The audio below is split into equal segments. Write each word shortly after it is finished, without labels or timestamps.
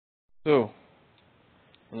So,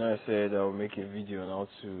 I said I'll make a video on how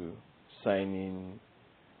to sign in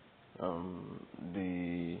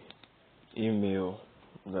the email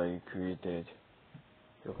that you created,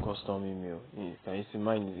 your custom email. Can you see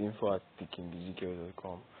mine is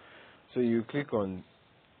info@pickingdgdetails.com. So you click on,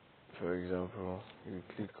 for example, you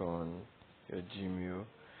click on your Gmail.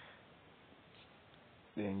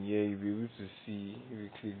 Then here you'll be able to see, if you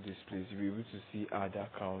click this place, you'll be able to see add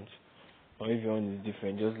account. Or if your one is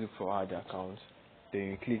different, just look for add account. Then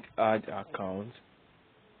you click add account.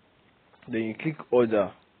 Then you click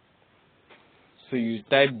order. So you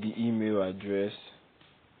type the email address.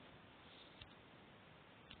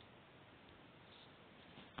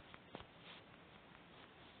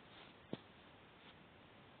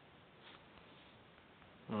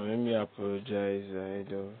 Now let me apologize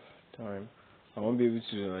ahead of time. I won't be able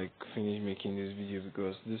to finish making this video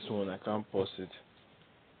because this one I can't pause it.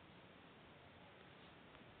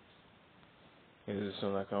 This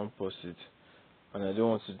one I can't pause it. And I don't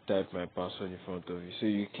want to type my password in front of you. So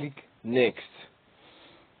you click next.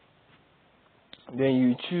 Then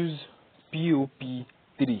you choose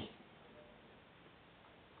POP3.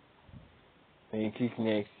 Then you click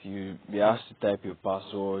next. You'll be asked to type your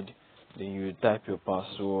password. Then you type your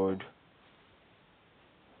password.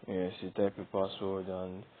 Yes, you type your password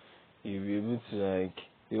and you'll be able to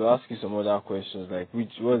they'll ask you some other questions like they'll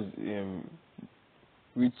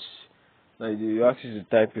ask you to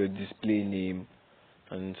type your display name,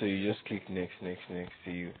 and so you just click next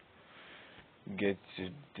till you get to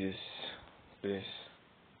this place.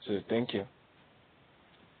 So thank you.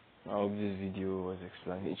 I hope this video was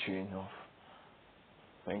explanatory enough.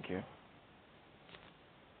 Thank you.